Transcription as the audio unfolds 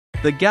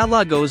The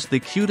Galagos, the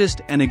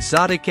cutest and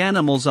exotic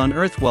animals on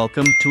Earth.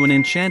 Welcome to an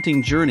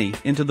enchanting journey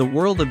into the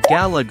world of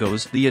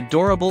Galagos, the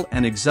adorable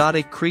and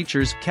exotic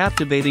creatures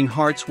captivating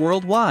hearts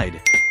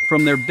worldwide.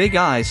 From their big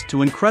eyes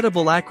to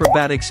incredible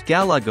acrobatics,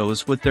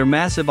 Galagos with their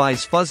massive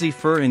eyes, fuzzy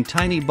fur and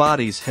tiny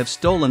bodies have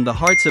stolen the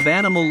hearts of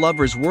animal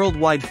lovers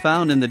worldwide.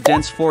 Found in the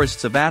dense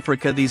forests of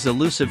Africa, these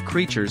elusive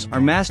creatures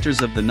are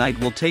masters of the night.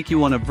 Will take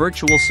you on a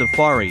virtual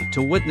safari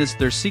to witness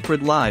their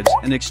secret lives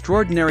and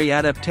extraordinary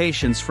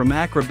adaptations. From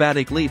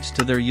acrobatic leaps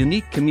to their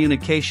unique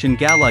communication,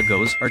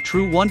 Galagos are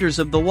true wonders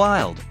of the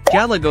wild.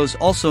 Galagos,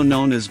 also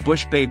known as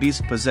bush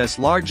babies, possess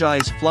large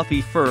eyes,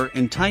 fluffy fur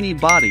and tiny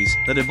bodies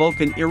that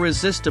evoke an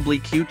irresistibly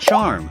cute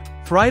charm.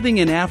 Thriving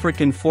in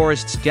African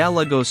forests,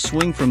 Galagos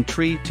swing from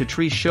tree to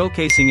tree,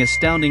 showcasing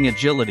astounding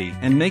agility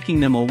and making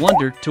them a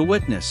wonder to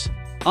witness.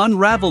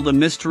 Unravel the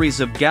mysteries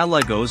of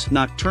Galagos'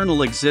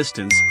 nocturnal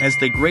existence as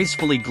they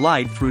gracefully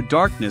glide through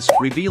darkness,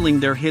 revealing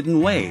their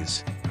hidden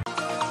ways.